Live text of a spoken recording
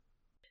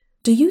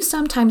Do you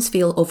sometimes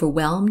feel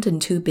overwhelmed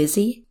and too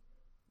busy?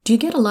 Do you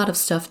get a lot of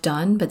stuff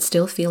done but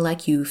still feel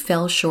like you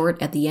fell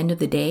short at the end of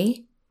the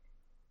day?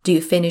 Do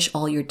you finish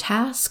all your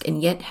tasks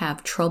and yet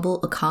have trouble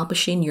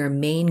accomplishing your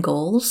main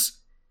goals?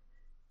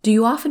 Do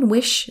you often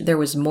wish there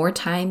was more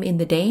time in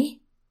the day?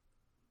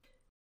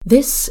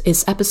 This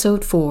is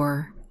episode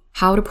 4,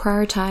 How to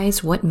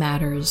Prioritize What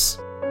Matters.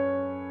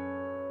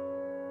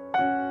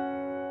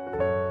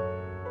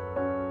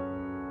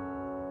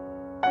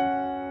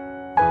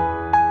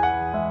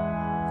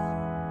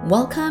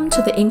 Welcome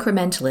to The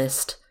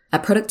Incrementalist, a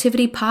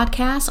productivity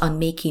podcast on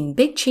making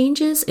big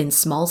changes in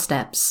small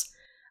steps.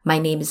 My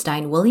name is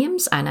Diane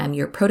Williams, and I'm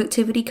your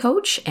productivity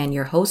coach and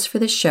your host for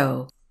this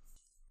show.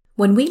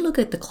 When we look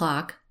at the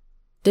clock,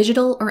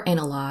 digital or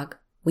analog,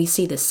 we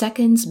see the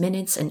seconds,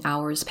 minutes, and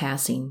hours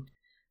passing.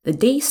 The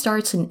day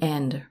starts and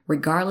ends,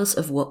 regardless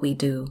of what we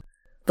do.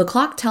 The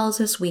clock tells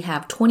us we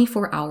have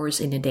 24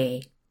 hours in a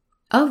day.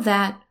 Of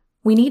that,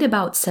 we need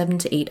about 7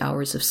 to 8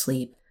 hours of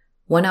sleep.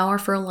 1 hour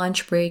for a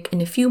lunch break,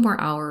 and a few more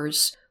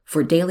hours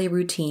for daily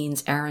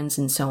routines, errands,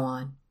 and so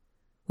on.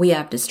 We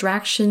have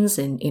distractions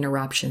and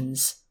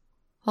interruptions.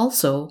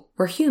 Also,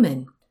 we're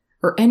human.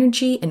 Our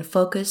energy and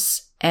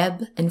focus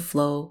ebb and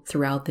flow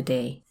throughout the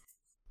day.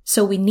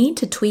 So we need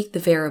to tweak the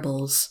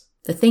variables,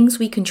 the things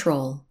we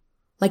control,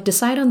 like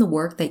decide on the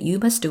work that you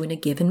must do in a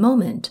given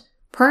moment.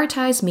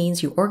 Prioritize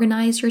means you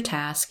organize your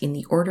task in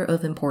the order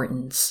of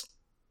importance.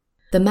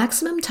 The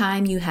maximum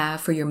time you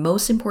have for your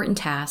most important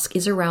task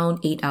is around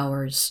 8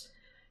 hours.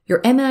 Your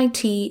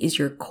MIT is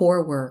your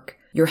core work,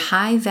 your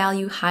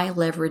high-value,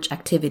 high-leverage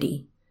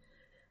activity.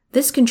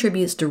 This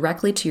contributes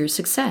directly to your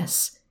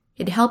success.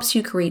 It helps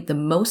you create the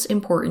most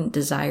important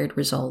desired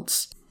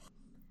results.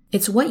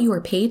 It's what you are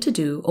paid to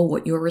do or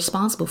what you are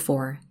responsible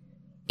for.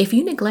 If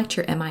you neglect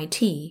your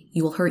MIT,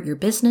 you will hurt your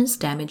business,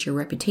 damage your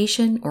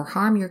reputation, or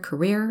harm your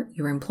career,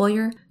 your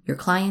employer, your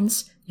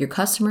clients, your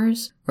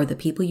customers, or the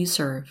people you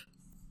serve.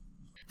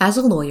 As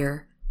a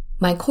lawyer,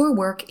 my core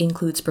work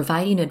includes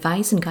providing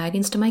advice and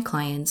guidance to my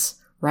clients,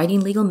 writing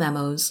legal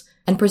memos,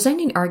 and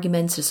presenting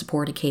arguments to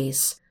support a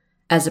case.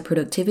 As a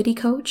productivity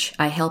coach,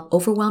 I help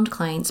overwhelmed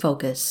clients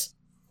focus.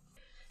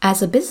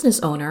 As a business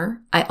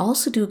owner, I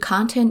also do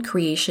content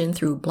creation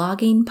through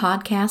blogging,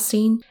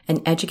 podcasting,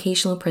 and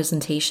educational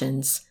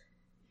presentations.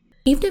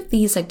 Even if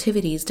these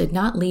activities did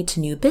not lead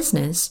to new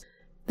business,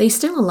 they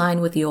still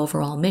align with the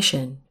overall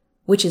mission,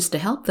 which is to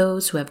help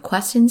those who have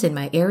questions in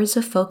my areas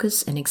of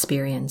focus and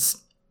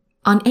experience.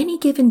 On any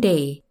given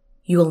day,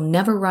 you will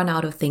never run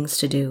out of things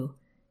to do.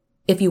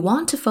 If you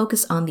want to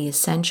focus on the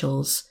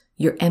essentials,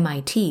 your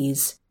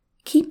MITs,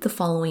 keep the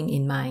following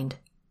in mind.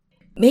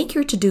 Make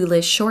your to-do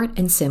list short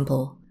and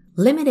simple.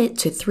 Limit it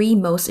to 3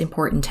 most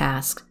important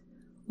tasks.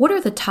 What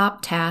are the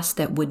top tasks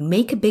that would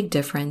make a big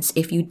difference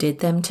if you did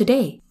them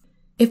today?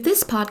 If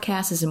this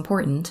podcast is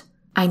important,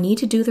 I need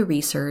to do the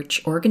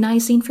research,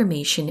 organize the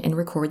information, and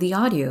record the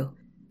audio.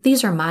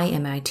 These are my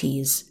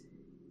MITs.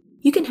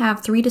 You can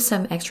have 3 to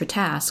some extra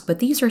tasks, but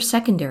these are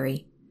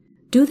secondary.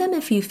 Do them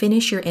if you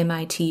finish your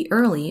MIT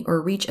early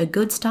or reach a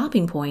good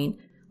stopping point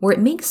where it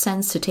makes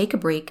sense to take a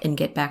break and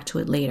get back to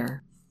it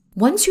later.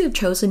 Once you have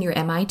chosen your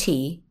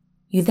MIT,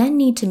 you then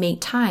need to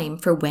make time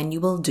for when you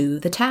will do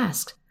the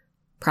task.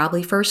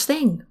 Probably first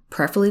thing,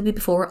 preferably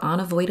before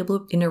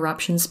unavoidable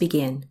interruptions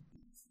begin.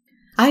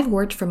 I've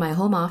worked from my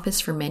home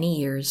office for many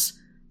years.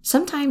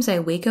 Sometimes I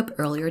wake up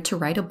earlier to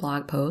write a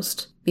blog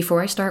post,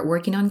 before I start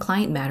working on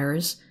client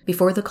matters,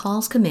 before the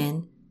calls come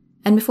in,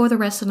 and before the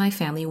rest of my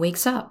family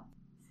wakes up.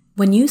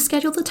 When you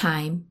schedule the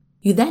time,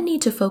 you then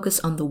need to focus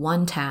on the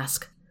one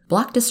task.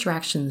 Block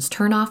distractions,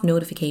 turn off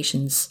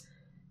notifications.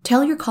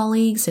 Tell your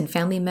colleagues and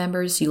family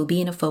members you'll be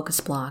in a focus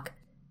block.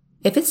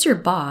 If it's your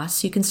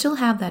boss, you can still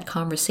have that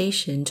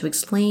conversation to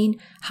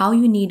explain how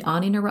you need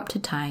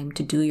uninterrupted time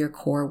to do your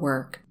core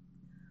work.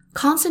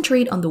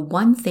 Concentrate on the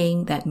one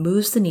thing that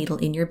moves the needle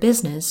in your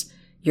business,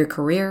 your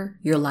career,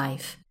 your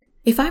life.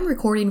 If I'm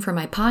recording for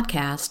my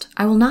podcast,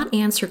 I will not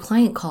answer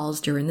client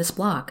calls during this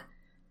block.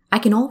 I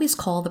can always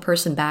call the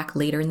person back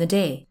later in the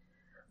day.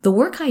 The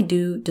work I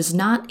do does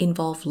not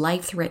involve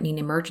life-threatening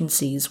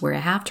emergencies where I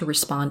have to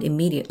respond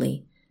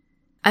immediately.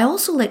 I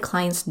also let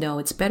clients know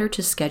it's better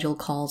to schedule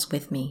calls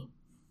with me.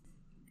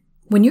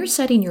 When you're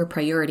setting your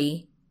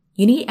priority,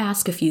 you need to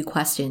ask a few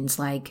questions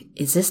like,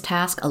 is this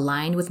task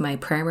aligned with my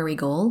primary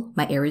goal,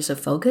 my areas of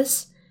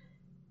focus?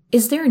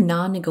 Is there a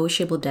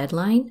non-negotiable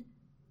deadline?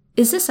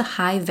 Is this a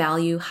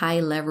high-value,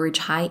 high-leverage,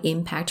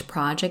 high-impact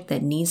project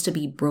that needs to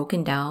be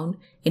broken down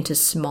into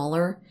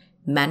smaller,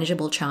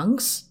 manageable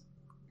chunks?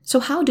 So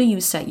how do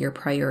you set your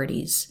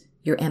priorities,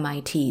 your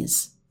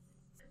MITs?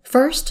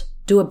 First,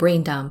 do a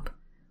brain dump.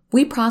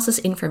 We process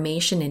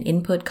information and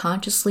input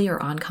consciously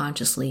or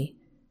unconsciously.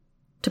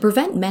 To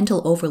prevent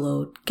mental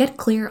overload, get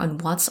clear on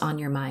what's on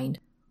your mind.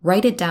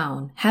 Write it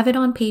down. Have it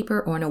on paper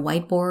or on a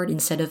whiteboard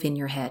instead of in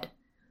your head.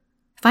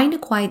 Find a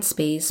quiet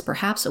space,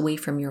 perhaps away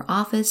from your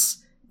office,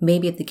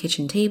 maybe at the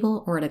kitchen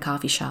table or at a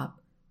coffee shop,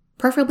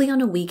 preferably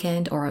on a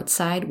weekend or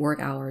outside work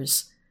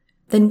hours.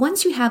 Then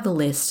once you have the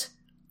list,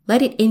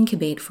 let it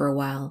incubate for a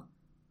while.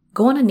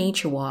 Go on a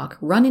nature walk,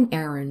 run an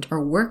errand,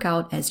 or work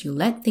out as you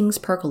let things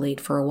percolate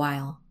for a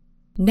while.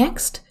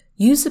 Next,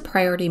 use the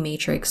priority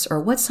matrix,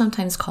 or what's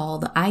sometimes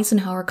called the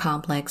Eisenhower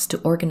complex, to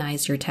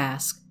organize your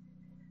task.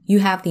 You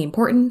have the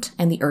important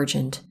and the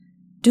urgent.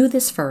 Do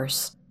this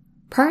first.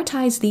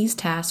 Prioritize these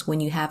tasks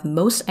when you have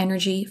most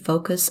energy,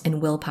 focus,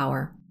 and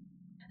willpower.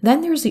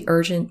 Then there's the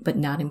urgent but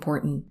not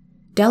important.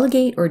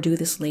 Delegate or do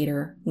this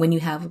later when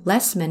you have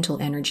less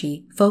mental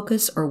energy,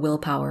 focus, or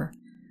willpower.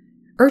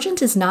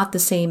 Urgent is not the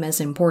same as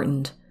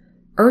important.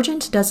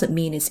 Urgent doesn't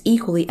mean it's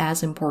equally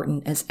as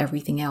important as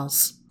everything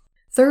else.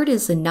 Third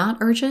is the not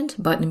urgent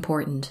but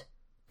important.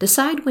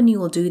 Decide when you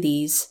will do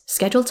these,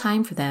 schedule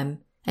time for them,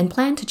 and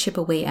plan to chip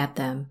away at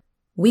them.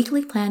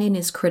 Weekly planning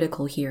is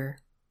critical here.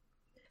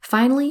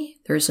 Finally,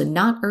 there's the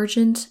not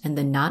urgent and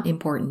the not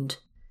important.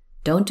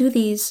 Don't do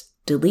these,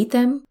 delete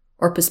them,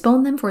 or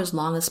postpone them for as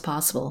long as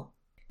possible.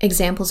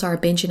 Examples are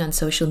binging on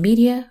social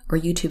media or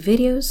YouTube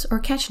videos or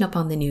catching up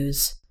on the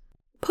news.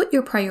 Put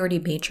your priority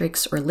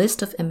matrix or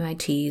list of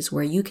MITs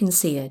where you can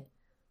see it,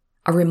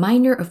 a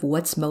reminder of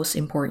what's most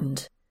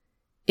important.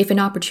 If an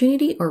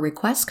opportunity or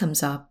request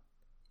comes up,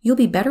 you'll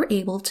be better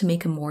able to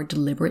make a more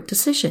deliberate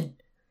decision.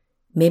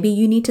 Maybe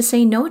you need to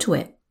say no to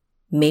it.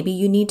 Maybe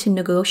you need to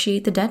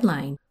negotiate the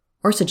deadline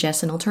or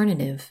suggest an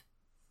alternative.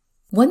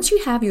 Once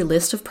you have your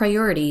list of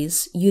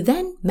priorities, you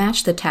then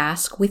match the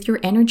task with your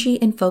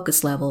energy and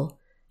focus level,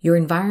 your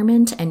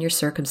environment, and your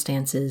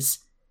circumstances.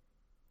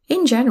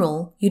 In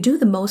general, you do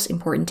the most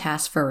important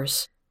task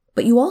first,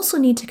 but you also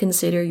need to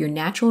consider your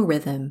natural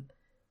rhythm.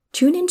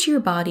 Tune into your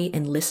body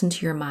and listen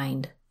to your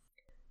mind.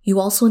 You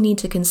also need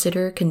to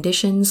consider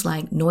conditions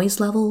like noise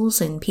levels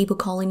and people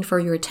calling for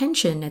your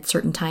attention at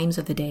certain times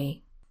of the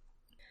day.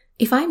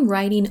 If I'm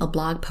writing a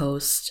blog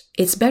post,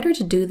 it's better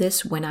to do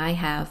this when I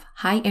have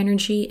high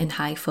energy and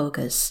high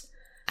focus,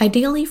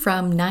 ideally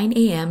from 9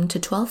 a.m. to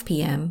 12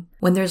 p.m.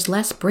 when there's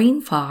less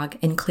brain fog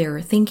and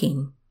clearer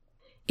thinking.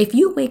 If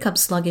you wake up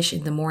sluggish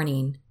in the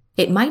morning,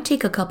 it might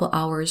take a couple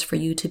hours for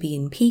you to be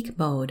in peak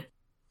mode.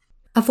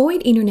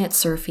 Avoid internet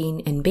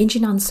surfing and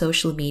binging on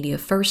social media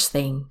first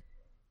thing.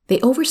 They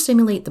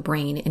overstimulate the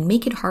brain and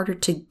make it harder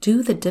to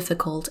do the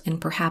difficult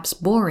and perhaps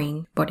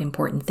boring but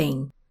important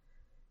thing.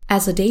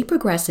 As the day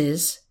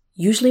progresses,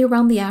 usually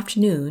around the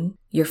afternoon,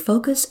 your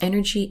focus,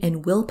 energy,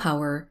 and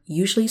willpower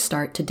usually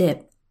start to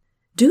dip.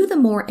 Do the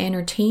more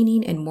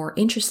entertaining and more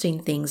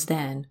interesting things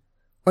then,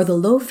 or the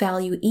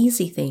low-value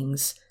easy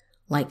things,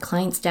 like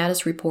client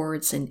status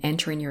reports and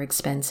entering your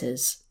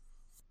expenses.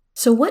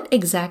 So what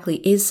exactly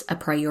is a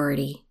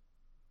priority?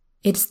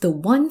 It's the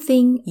one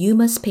thing you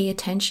must pay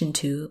attention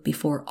to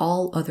before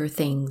all other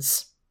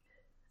things.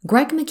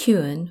 Greg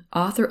McKeown,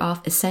 author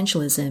of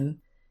Essentialism,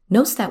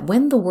 notes that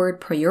when the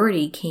word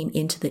priority came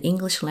into the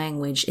English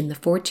language in the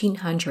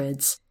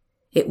 1400s,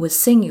 it was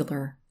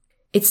singular.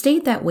 It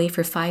stayed that way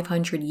for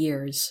 500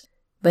 years,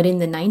 but in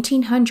the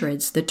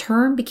 1900s, the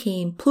term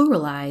became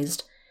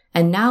pluralized,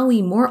 and now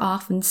we more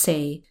often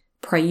say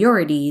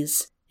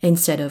priorities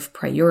instead of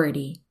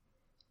priority.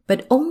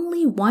 But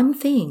only one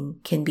thing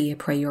can be a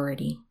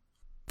priority.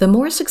 The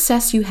more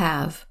success you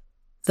have,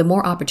 the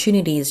more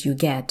opportunities you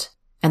get,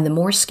 and the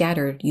more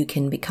scattered you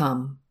can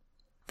become.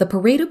 The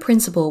Pareto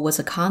principle was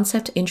a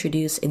concept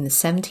introduced in the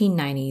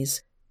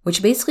 1790s,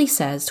 which basically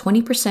says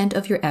 20%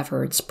 of your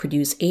efforts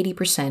produce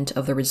 80%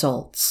 of the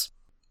results.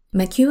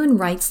 McKeown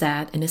writes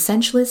that an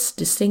essentialist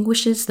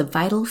distinguishes the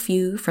vital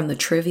few from the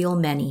trivial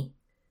many.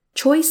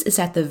 Choice is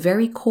at the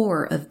very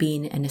core of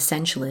being an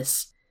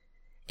essentialist.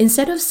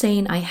 Instead of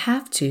saying I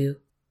have to,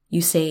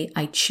 you say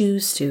I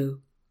choose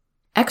to.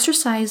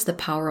 Exercise the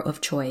power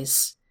of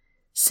choice.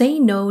 Say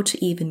no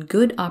to even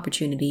good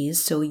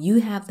opportunities so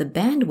you have the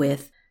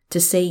bandwidth to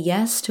say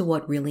yes to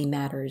what really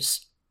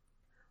matters.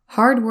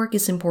 Hard work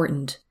is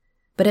important,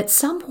 but at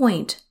some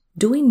point,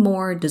 doing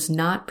more does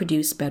not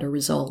produce better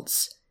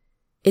results.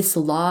 It's the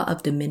law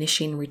of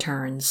diminishing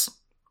returns.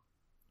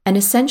 An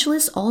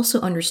essentialist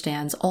also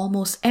understands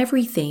almost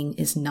everything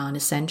is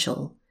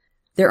non-essential.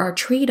 There are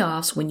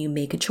trade-offs when you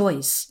make a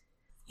choice.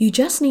 You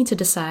just need to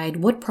decide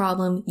what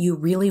problem you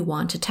really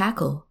want to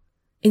tackle,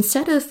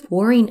 instead of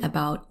worrying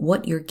about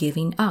what you're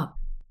giving up.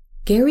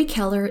 Gary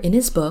Keller, in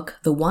his book,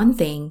 The One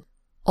Thing,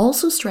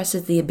 also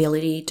stresses the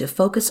ability to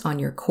focus on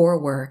your core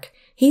work.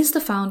 He's the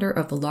founder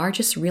of the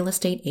largest real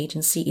estate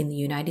agency in the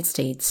United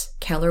States,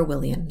 Keller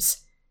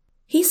Williams.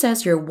 He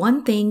says your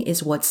one thing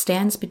is what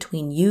stands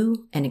between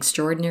you and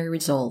extraordinary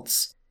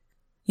results.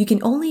 You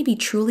can only be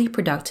truly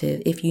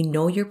productive if you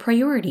know your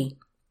priority,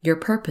 your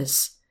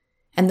purpose,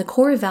 and the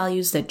core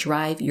values that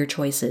drive your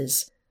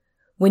choices.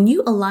 When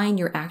you align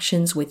your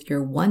actions with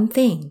your one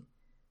thing,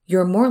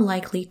 you're more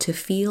likely to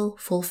feel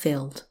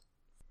fulfilled.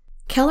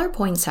 Keller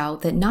points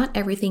out that not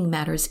everything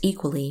matters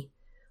equally.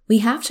 We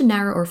have to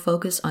narrow our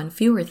focus on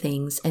fewer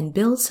things and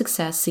build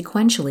success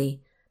sequentially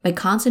by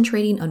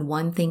concentrating on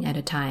one thing at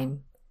a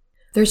time.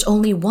 There's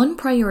only one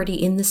priority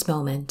in this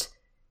moment.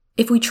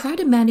 If we try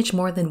to manage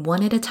more than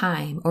one at a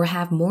time or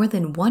have more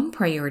than one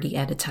priority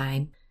at a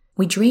time,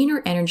 we drain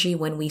our energy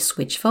when we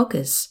switch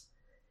focus.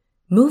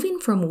 Moving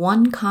from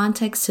one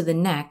context to the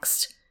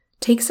next,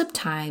 takes up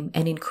time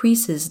and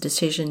increases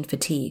decision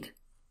fatigue.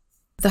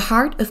 The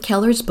heart of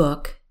Keller's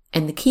book,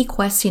 and the key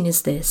question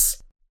is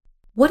this: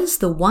 what is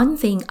the one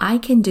thing I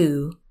can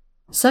do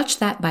such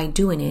that by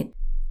doing it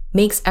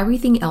makes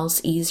everything else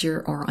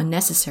easier or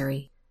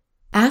unnecessary?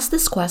 Ask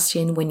this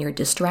question when you're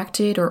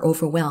distracted or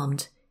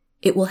overwhelmed.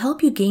 It will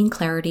help you gain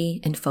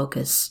clarity and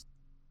focus.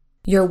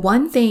 Your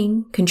one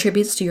thing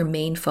contributes to your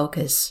main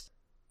focus.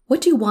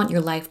 What do you want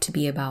your life to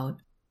be about?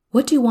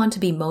 What do you want to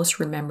be most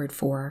remembered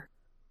for?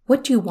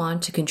 What do you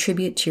want to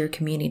contribute to your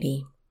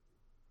community?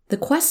 The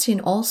question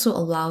also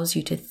allows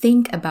you to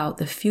think about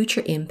the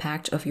future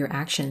impact of your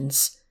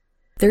actions.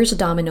 There's a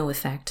domino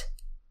effect.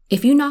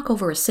 If you knock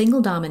over a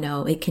single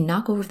domino, it can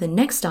knock over the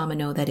next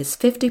domino that is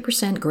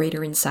 50%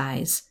 greater in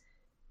size.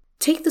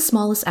 Take the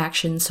smallest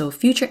action so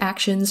future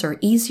actions are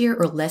easier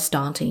or less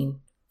daunting.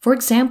 For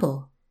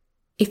example,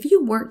 if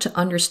you work to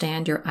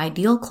understand your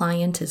ideal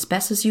client as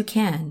best as you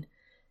can,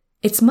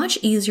 it's much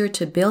easier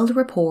to build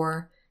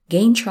rapport,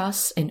 gain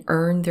trust, and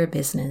earn their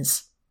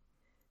business.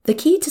 The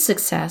key to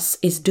success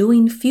is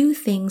doing few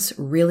things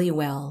really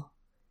well.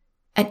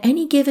 At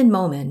any given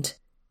moment,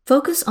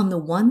 focus on the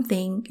one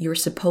thing you're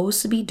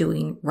supposed to be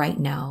doing right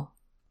now.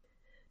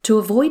 To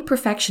avoid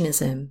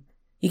perfectionism,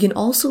 you can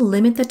also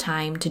limit the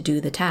time to do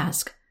the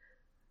task.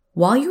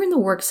 While you're in the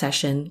work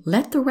session,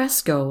 let the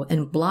rest go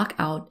and block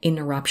out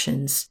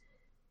interruptions.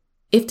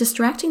 If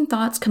distracting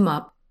thoughts come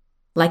up,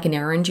 like an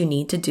errand you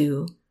need to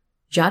do,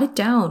 jot it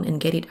down and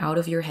get it out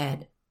of your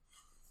head.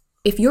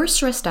 If you're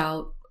stressed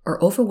out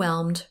or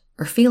overwhelmed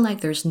or feel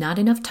like there's not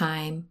enough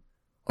time,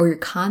 or you're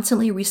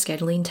constantly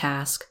rescheduling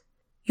tasks,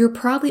 you're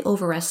probably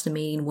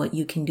overestimating what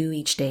you can do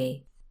each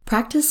day.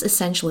 Practice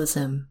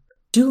essentialism.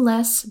 Do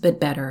less but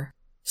better,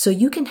 so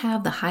you can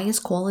have the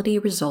highest quality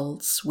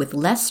results with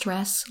less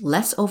stress,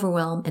 less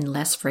overwhelm, and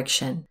less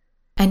friction.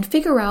 And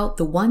figure out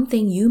the one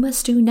thing you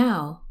must do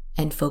now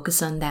and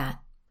focus on that.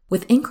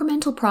 With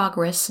incremental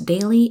progress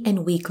daily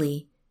and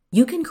weekly,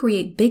 you can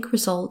create big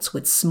results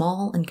with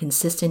small and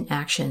consistent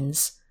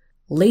actions.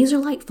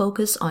 Laser-like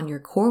focus on your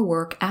core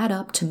work add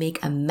up to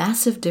make a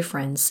massive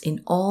difference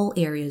in all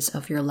areas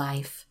of your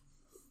life.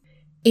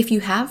 If you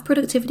have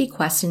productivity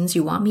questions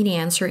you want me to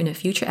answer in a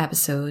future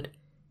episode,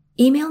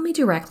 email me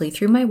directly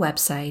through my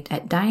website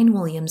at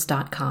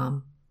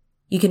dianewilliams.com.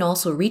 You can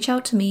also reach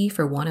out to me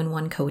for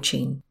one-on-one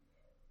coaching.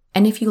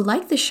 And if you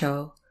like the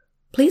show,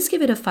 please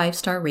give it a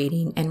 5-star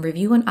rating and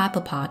review on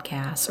Apple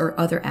Podcasts or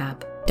other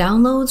app.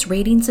 Downloads,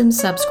 ratings, and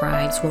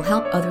subscribes will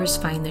help others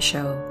find the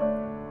show.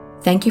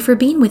 Thank you for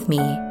being with me.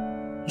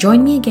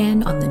 Join me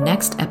again on the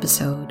next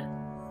episode.